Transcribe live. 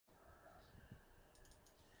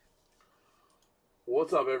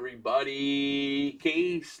What's up, everybody?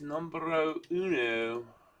 Case numero uno.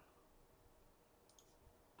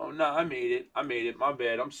 Oh, no, I made it. My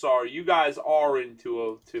bad. I'm sorry. You guys are in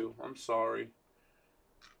 202. I'm sorry.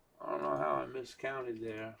 I don't know how I miscounted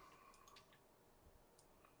there.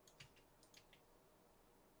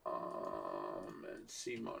 And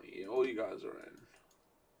C-Money. All you guys are in.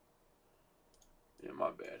 Yeah,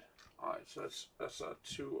 my bad. Alright, so that's a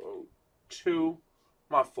 202.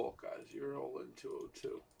 My fault, guys. You're all in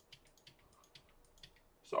 202.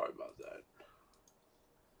 Sorry about that.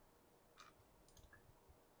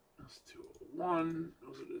 That's 201.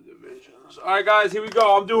 Those are the divisions. All right, guys, here we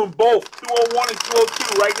go. I'm doing both 201 and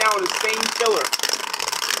 202 right now in the same killer.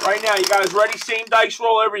 Right now, you guys ready? Same dice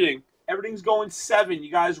roll, everything. Everything's going 7.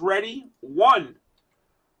 You guys ready? 1,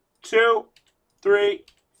 2, 3,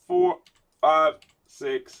 4, 5,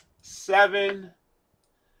 6, 7.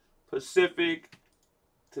 Pacific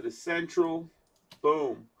to the Central.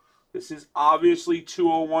 Boom. This is obviously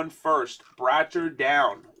 201 first. Bratcher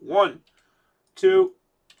down. 1, 2,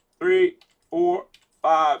 3, 4,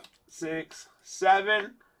 5, 6,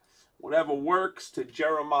 7. Whatever works to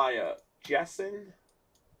Jeremiah Jessen.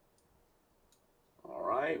 All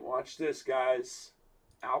right, watch this, guys.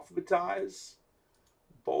 Alphabetize,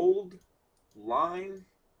 bold, line,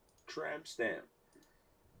 tramp stamp.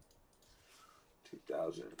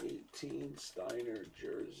 2018 Steiner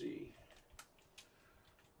jersey.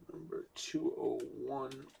 Number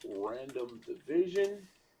 201 random division.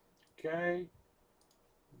 Okay.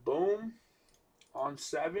 Boom. On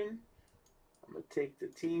 7. I'm going to take the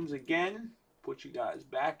teams again. Put you guys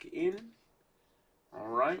back in. All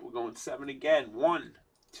right. We're going 7 again. 1,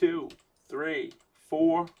 2, 3,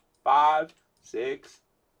 4, 5, 6,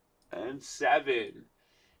 and 7.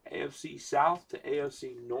 AFC South to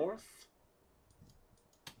AFC North.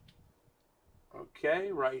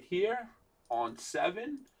 Okay. Right here. On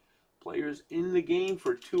 7. Players in the game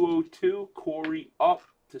for 202. Corey up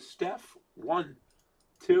to Steph. 1,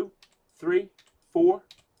 2, 3, 4,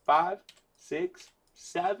 5, 6,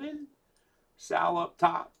 7. Sal up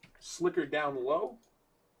top. Slicker down low.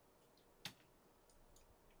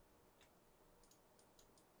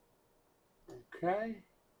 Okay.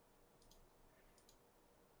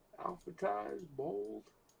 Alphabetize, bold,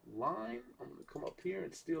 line. I'm going to come up here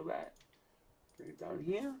and steal that. Bring it down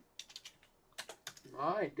here.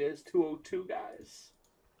 All right, there's 202, guys.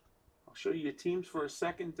 I'll show you your teams for a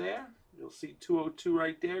second there. You'll see 202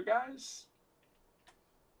 right there, guys.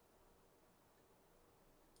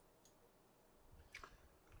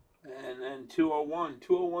 And then 201.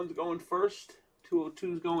 201's going first.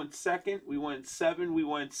 202's going second. We went 7. We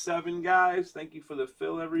went 7, guys. Thank you for the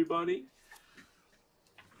fill, everybody.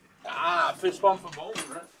 Fist bump for Bowman,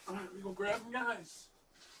 right? All right, we go grab them, guys.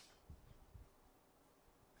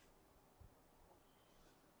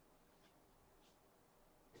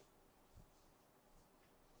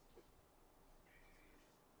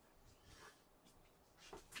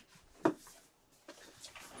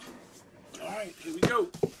 All right, here we go.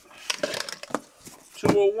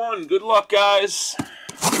 201. Good luck, guys.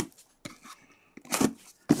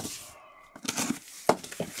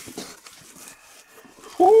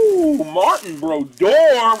 Ooh, Martin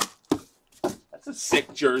Brodeur. That's a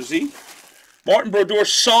sick jersey. Martin Brodeur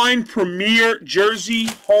signed Premier Jersey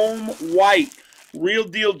Home White. Real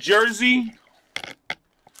deal jersey.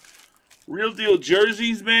 Real deal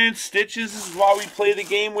jerseys, man. Stitches. This is why we play the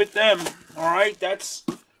game with them. All right, that's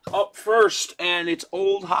up first. And it's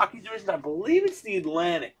old hockey jerseys. I believe it's the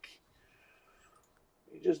Atlantic.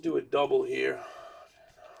 Let me just do a double here.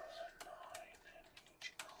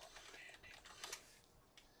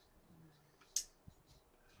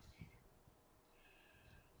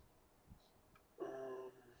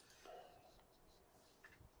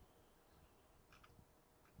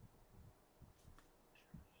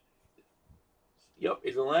 Yep,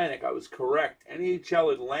 it's Atlantic. I was correct.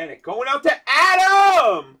 NHL Atlantic. Going out to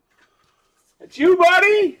Adam! That's you,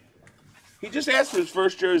 buddy! He just asked for his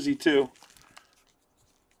first jersey, too.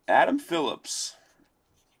 Adam Phillips.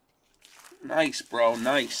 Nice, bro.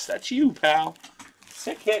 Nice. That's you, pal.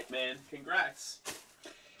 Sick hit, man. Congrats.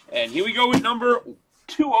 And here we go with number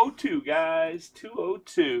 202, guys.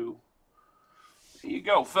 202. Here you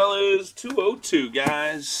go, fellas. 202,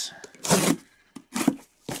 guys.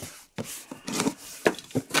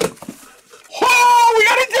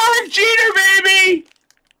 Derek Jeter, baby!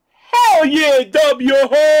 Hell yeah, W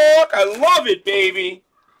Hawk! I love it, baby.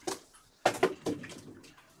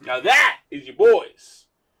 Now that is your boys.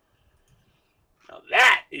 Now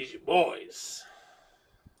that is your boys.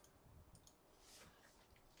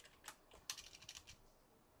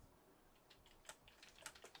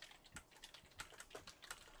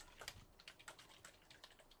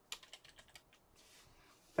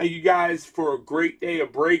 Thank you guys for a great day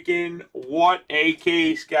of breaking. What a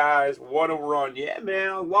case, guys. What a run. Yeah, man,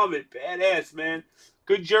 I love it. Badass, man.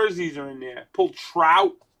 Good jerseys are in there. Pulled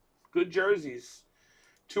Trout. Good jerseys.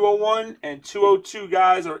 201 and 202,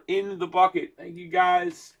 guys, are in the bucket. Thank you,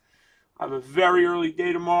 guys. I have a very early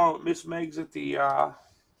day tomorrow with Miss Meg's at the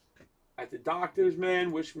doctor's,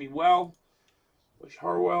 man. Wish me well. Wish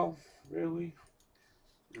her well, really.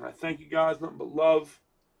 And I thank you guys. Nothing but love.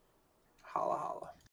 Holla, holla.